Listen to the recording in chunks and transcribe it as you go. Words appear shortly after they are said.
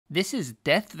This is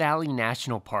Death Valley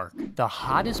National Park, the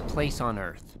hottest place on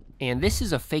Earth. And this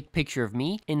is a fake picture of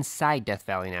me inside Death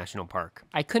Valley National Park.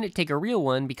 I couldn't take a real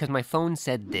one because my phone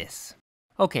said this.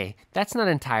 Okay, that's not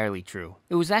entirely true.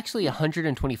 It was actually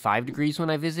 125 degrees when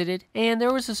I visited, and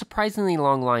there was a surprisingly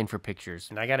long line for pictures.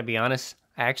 And I gotta be honest,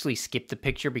 I actually skipped the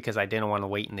picture because I didn't want to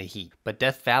wait in the heat. But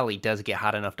Death Valley does get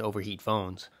hot enough to overheat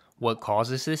phones. What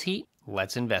causes this heat?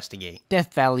 Let's investigate.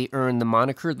 Death Valley earned the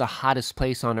moniker the hottest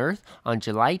place on Earth on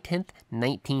July 10th,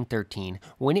 1913,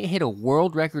 when it hit a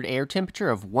world record air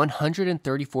temperature of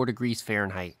 134 degrees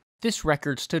Fahrenheit. This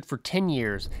record stood for 10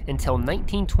 years until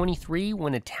 1923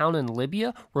 when a town in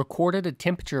Libya recorded a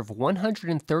temperature of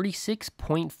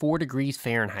 136.4 degrees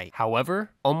Fahrenheit.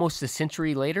 However, almost a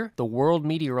century later, the World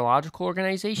Meteorological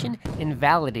Organization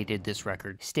invalidated this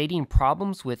record, stating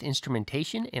problems with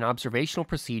instrumentation and observational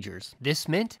procedures. This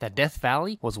meant that Death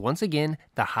Valley was once again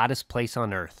the hottest place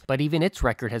on Earth. But even its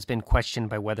record has been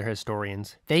questioned by weather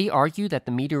historians. They argue that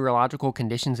the meteorological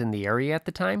conditions in the area at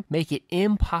the time make it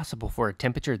impossible for a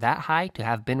temperature that high to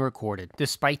have been recorded.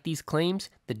 Despite these claims,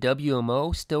 the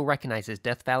WMO still recognizes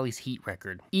Death Valley's heat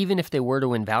record. Even if they were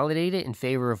to invalidate it in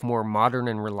favor of more modern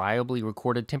and reliably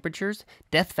recorded temperatures,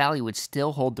 Death Valley would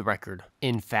still hold the record.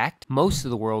 In fact, most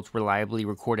of the world's reliably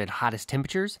recorded hottest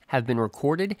temperatures have been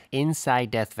recorded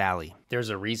inside Death Valley. There's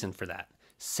a reason for that.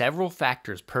 Several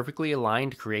factors perfectly align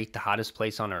to create the hottest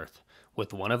place on Earth,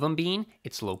 with one of them being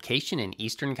its location in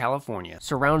eastern California.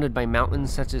 Surrounded by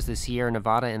mountains such as the Sierra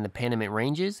Nevada and the Panamint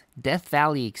Ranges, Death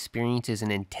Valley experiences an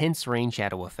intense rain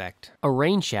shadow effect. A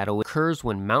rain shadow occurs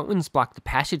when mountains block the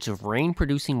passage of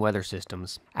rain-producing weather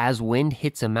systems. As wind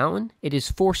hits a mountain, it is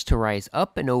forced to rise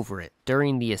up and over it.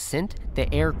 During the ascent,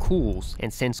 the air cools,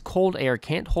 and since cold air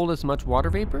can't hold as much water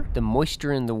vapor, the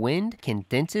moisture in the wind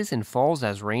condenses and falls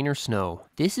as rain or snow.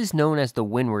 This is known as the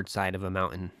windward side of a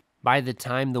mountain. By the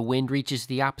time the wind reaches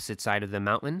the opposite side of the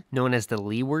mountain, known as the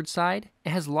leeward side, it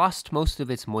has lost most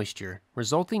of its moisture,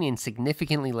 resulting in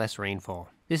significantly less rainfall.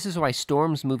 This is why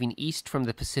storms moving east from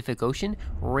the Pacific Ocean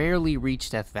rarely reach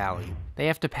Death Valley. They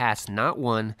have to pass not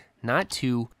one, not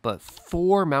two, but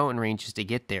 4 mountain ranges to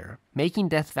get there, making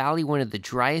Death Valley one of the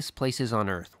driest places on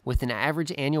Earth. With an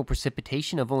average annual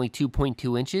precipitation of only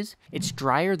 2.2 inches, it's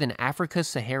drier than Africa's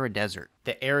Sahara Desert.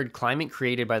 The arid climate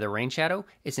created by the rain shadow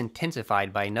is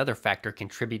intensified by another factor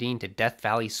contributing to Death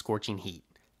Valley's scorching heat: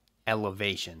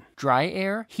 elevation. Dry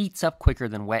air heats up quicker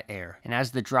than wet air, and as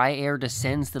the dry air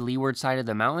descends the leeward side of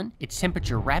the mountain, its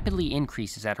temperature rapidly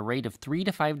increases at a rate of 3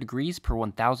 to 5 degrees per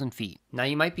 1,000 feet. Now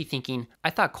you might be thinking, I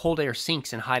thought cold air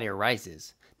sinks and hot air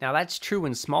rises. Now that's true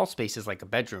in small spaces like a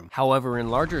bedroom. However,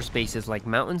 in larger spaces like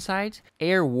mountainsides,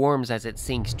 air warms as it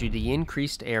sinks due to the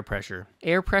increased air pressure.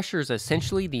 Air pressure is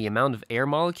essentially the amount of air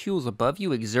molecules above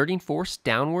you exerting force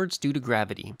downwards due to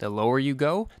gravity. The lower you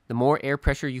go, the more air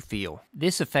pressure you feel.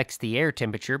 This affects the air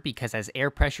temperature because as air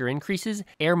pressure increases,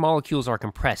 air molecules are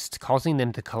compressed, causing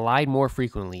them to collide more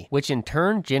frequently, which in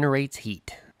turn generates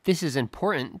heat. This is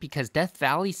important because Death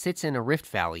Valley sits in a rift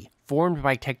valley, formed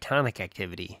by tectonic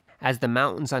activity. As the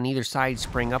mountains on either side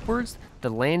spring upwards, the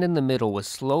land in the middle was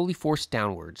slowly forced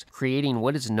downwards, creating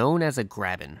what is known as a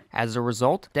graben. As a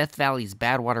result, Death Valley's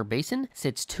Badwater Basin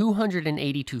sits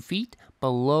 282 feet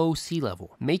below sea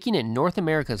level, making it North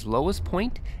America's lowest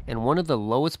point and one of the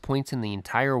lowest points in the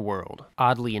entire world.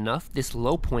 Oddly enough, this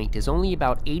low point is only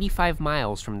about 85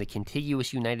 miles from the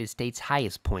contiguous United States'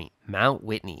 highest point, Mount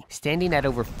Whitney. Standing at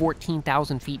over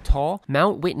 14,000 feet tall,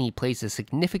 Mount Whitney plays a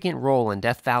significant role in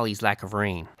Death Valley's lack of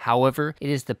rain. However, it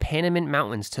is the Panamint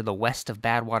Mountains to the west of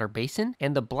Badwater Basin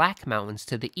and the Black Mountains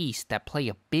to the east that play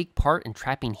a big part in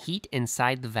trapping heat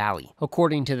inside the valley.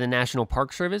 According to the National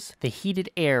Park Service, the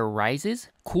heated air rises,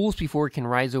 cools before it can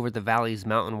rise over the valley's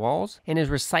mountain walls, and is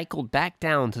recycled back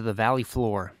down to the valley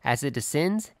floor. As it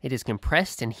descends, it is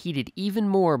compressed and heated even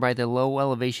more by the low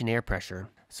elevation air pressure.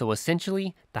 So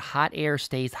essentially, the hot air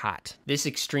stays hot. This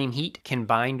extreme heat,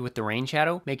 combined with the rain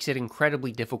shadow, makes it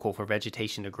incredibly difficult for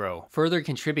vegetation to grow, further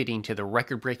contributing to the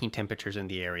record-breaking temperatures in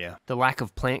the area. The lack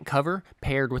of plant cover,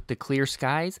 paired with the clear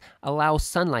skies, allows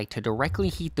sunlight to directly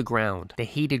heat the ground. The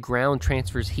heated ground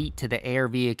transfers heat to the air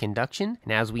via conduction,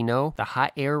 and as we know, the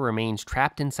hot air remains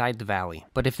trapped inside the valley.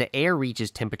 But if the air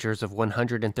reaches temperatures of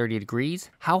 130 degrees,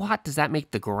 how hot does that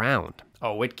make the ground?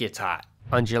 Oh, it gets hot.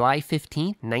 On July 15,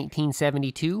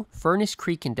 1972, Furnace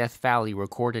Creek in Death Valley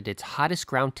recorded its hottest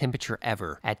ground temperature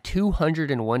ever at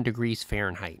 201 degrees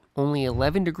Fahrenheit, only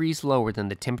 11 degrees lower than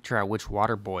the temperature at which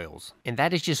water boils. And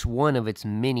that is just one of its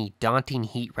many daunting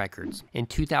heat records. In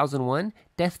 2001,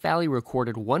 Death Valley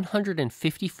recorded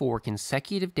 154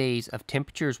 consecutive days of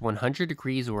temperatures 100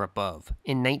 degrees or above.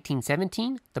 In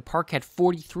 1917, the park had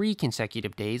 43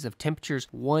 consecutive days of temperatures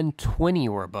 120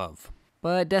 or above.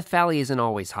 But Death Valley isn't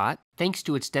always hot. Thanks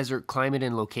to its desert climate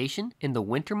and location, in the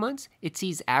winter months, it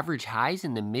sees average highs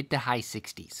in the mid to high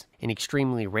 60s. In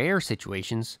extremely rare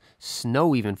situations,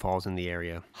 snow even falls in the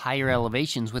area. Higher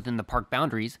elevations within the park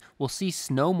boundaries will see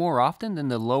snow more often than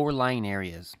the lower lying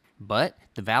areas. But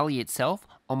the valley itself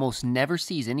almost never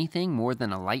sees anything more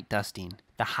than a light dusting.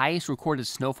 The highest recorded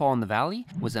snowfall in the valley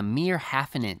was a mere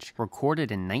half an inch,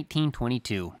 recorded in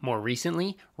 1922. More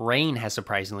recently, rain has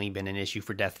surprisingly been an issue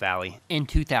for Death Valley. In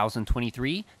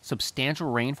 2023, substantial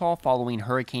rainfall following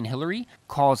Hurricane Hilary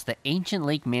caused the ancient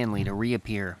Lake Manly to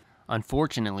reappear.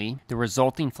 Unfortunately, the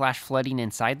resulting flash flooding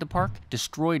inside the park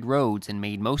destroyed roads and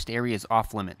made most areas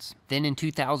off-limits. Then in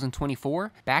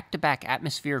 2024, back-to-back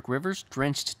atmospheric rivers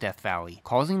drenched Death Valley,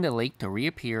 causing the lake to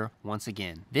reappear once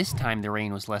again. This time the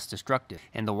rain was less destructive,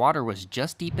 and the water was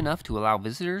just deep enough to allow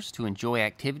visitors to enjoy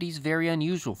activities very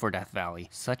unusual for Death Valley,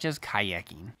 such as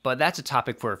kayaking. But that's a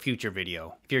topic for a future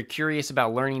video. If you're curious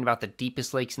about learning about the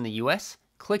deepest lakes in the US,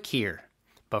 click here.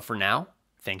 But for now,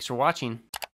 thanks for watching.